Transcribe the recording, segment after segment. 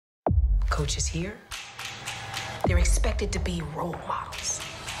Coaches here, they're expected to be role models.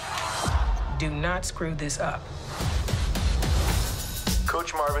 Do not screw this up.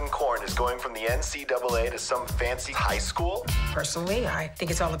 Coach Marvin Korn is going from the NCAA to some fancy high school? Personally, I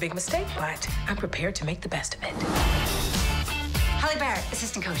think it's all a big mistake, but I'm prepared to make the best of it. Holly Barrett,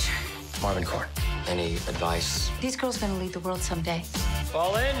 assistant coach. Marvin Korn, any advice? These girls are gonna lead the world someday.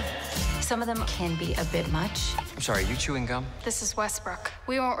 Fall in. Some of them can be a bit much. I'm sorry, are you chewing gum? This is Westbrook.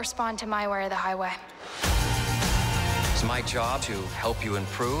 We won't respond to my way or the highway. It's my job to help you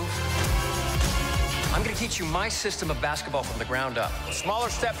improve. I'm gonna teach you my system of basketball from the ground up. Smaller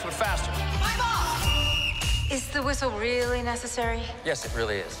steps, but faster. My ball! Is the whistle really necessary? Yes, it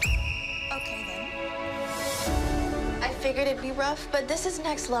really is. Okay, then. I figured it'd be rough, but this is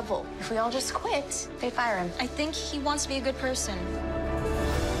next level. If we all just quit, they fire him. I think he wants to be a good person.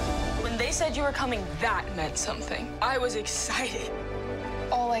 When they said you were coming, that meant something. I was excited.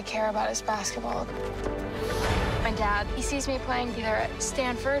 All I care about is basketball. My dad, he sees me playing either at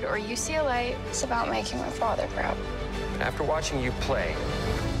Stanford or UCLA. It's about making my father proud. After watching you play,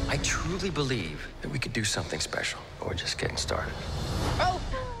 I truly believe that we could do something special. But we're just getting started. Oh,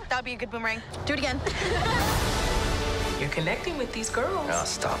 that'd be a good boomerang. Do it again. You're connecting with these girls. Oh,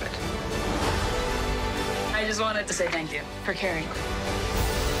 stop it. I just wanted to say thank you for caring.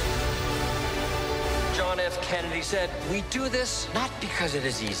 John F. Kennedy said, we do this not because it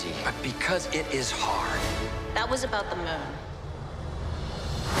is easy, but because it is hard. That was about the moon.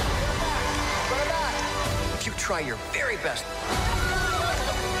 If you try your very best,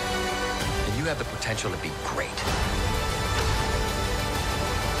 then you have the potential to be great.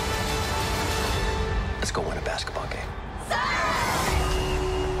 Let's go win a basketball game.